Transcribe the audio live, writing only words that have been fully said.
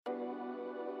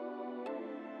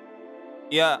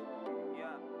Ja.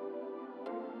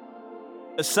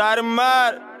 Aside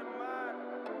maar.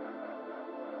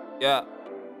 Ja.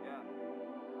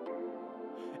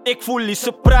 Ik voel die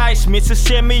surprise, mensen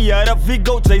sê me jaren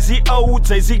Vigo. Zij zie oud,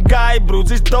 zij zie guy, bro,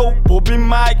 zij is dope, Bobby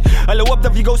Mike. Hulle hoop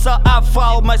dat Vigo zal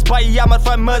afval, maar is baie jammer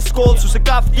van mijn school. Soos ik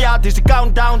afja, dus de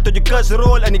countdown tot je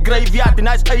kusrol en die graveyard en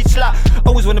hij is uitsla.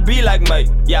 Always wanna be like me,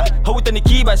 ja. Hou het in de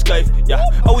key bij schijf,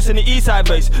 ja. Always in de eastside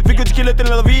base. Vigo kill it in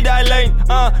de vida alleen,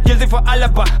 kill it voor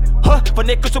alleba. Van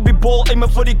ik is op die bol,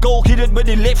 aim voor die goal. Hit het met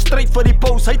die left, straight voor die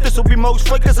post. Haters op die mouse,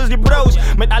 fakers als die bros.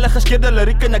 Met alle geskeerde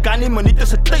lyrieken, ik kan niet maar niet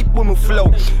tussen tape met mijn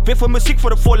flow. Weer voor muziek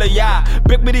voor een volle jaar.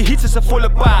 Back met die hits is een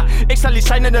volle pa. Ik zal die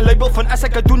zijn in de label van als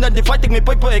ik het doen, dan divide ik mijn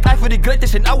paper. Ik ga voor die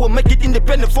greatest en I will make it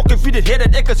independent. Fucking feed it,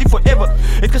 head ik kan zien forever.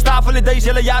 Ik ga staan voor de days,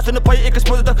 hele jaar zonder paai. Ik is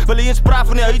positive, wil je eens praten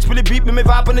van die hits. Wil je beat met mijn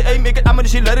wapen en aim. Ik het allemaal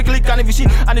dus hier lyrically, kan niet zien.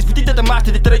 Anders verdient het een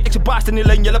master de trade. Ik zijn baas in die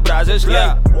lijn, jelle braas is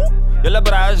lame. Jelle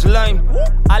braas is lame.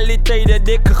 Al die tijden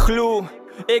dikke gloe.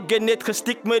 Ik heb net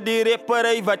gestikt met die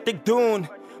rapperij wat ik doe.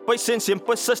 Patience en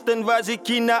persistent was ik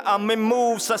hierna aan mijn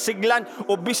moves. Als ik land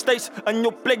op die stage aan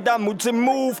jouw plek, dan moet ze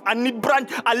move. Aan die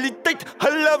brand, al die tijd,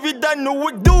 hulle wie dan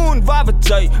hoe ik doen. Waar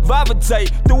wat zij,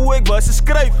 toen ik versen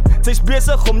schrijf. Zij is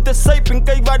bezig om te sypen,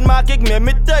 kijk wat maak ik met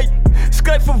mijn tijd.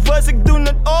 Schrijf een vers, ik doe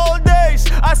het all days.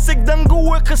 Als ik dan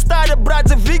hoe ik gesta, de braad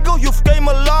ze Vigo, you've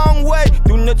came a long way.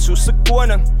 Doe het zoals een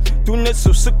koning, doe het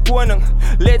zoals een koning.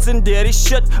 Legendary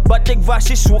shit, but ik was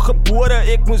hier zo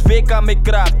geboren. Ik moest werken aan mijn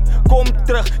kracht, kom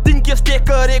terug. 10 keer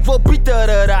sterker, ik wil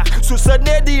beter raak. Zoals het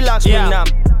net die langs mijn naam.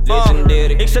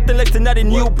 Legendary. Ik zet een luister naar die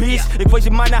newbies. Ik weet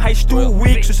je mannen, hij is too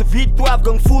weak. Zoals een V12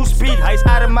 gang full speed. Hij is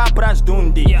arma, brans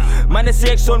doen die. Mannen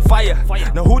zeg ik zo'n fire.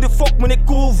 Nou hoe de fuck moet ik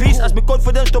cool wees? Als mijn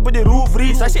confidence stop bij de roof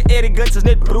reeds. Als je arrogance is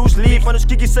net Bruce Lee. Van ons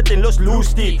kikkie zit en los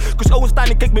loose die. Cause ogen staan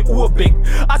en kijk mijn oor big.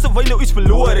 Alsof wij nou iets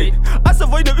verloren. Alsof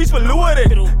wij nou iets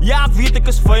verloren. Ja, weet ik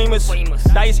is famous.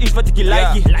 Dat is iets wat ik je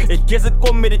like. Ik guess het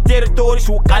komt met de territories.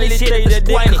 Hoe ik al die tijden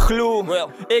dikke gloe.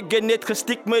 Ik heb net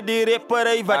gestikt met die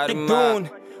rapperij wat ik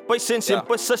doe. Patience en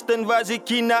persistent was ik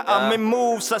hierna aan mijn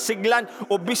moves. Als ik land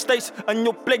op die stage aan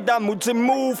jouw plek, dan moet ze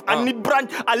move. Aan die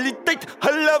brand, al die tijd,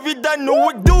 hulle wie dan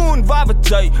hoe ik doen. Waar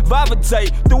wat zij,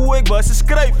 toen ik versen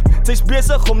schrijf. Zij is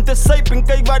bezig om te sypen,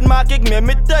 kijk wat maak ik met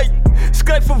mijn tijd.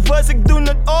 Schrijf een vers, ik doe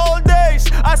het all days.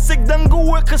 Als ik dan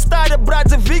hoe ik gesta, de braad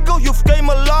ze Vigo, you've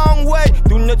came a long way.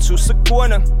 Doe het zoals een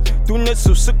koning, doe het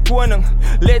zoals een koning.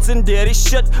 Legendary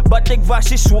shit, but ik was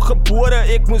hier zo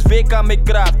geboren. Ik moest werken aan mijn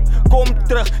kracht, kom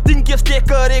terug. 10 keer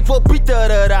sterker, ik wil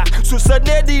beter raak. Zoals het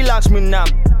net die langs mijn naam.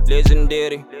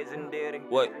 Legendary.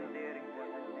 What?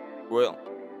 Real.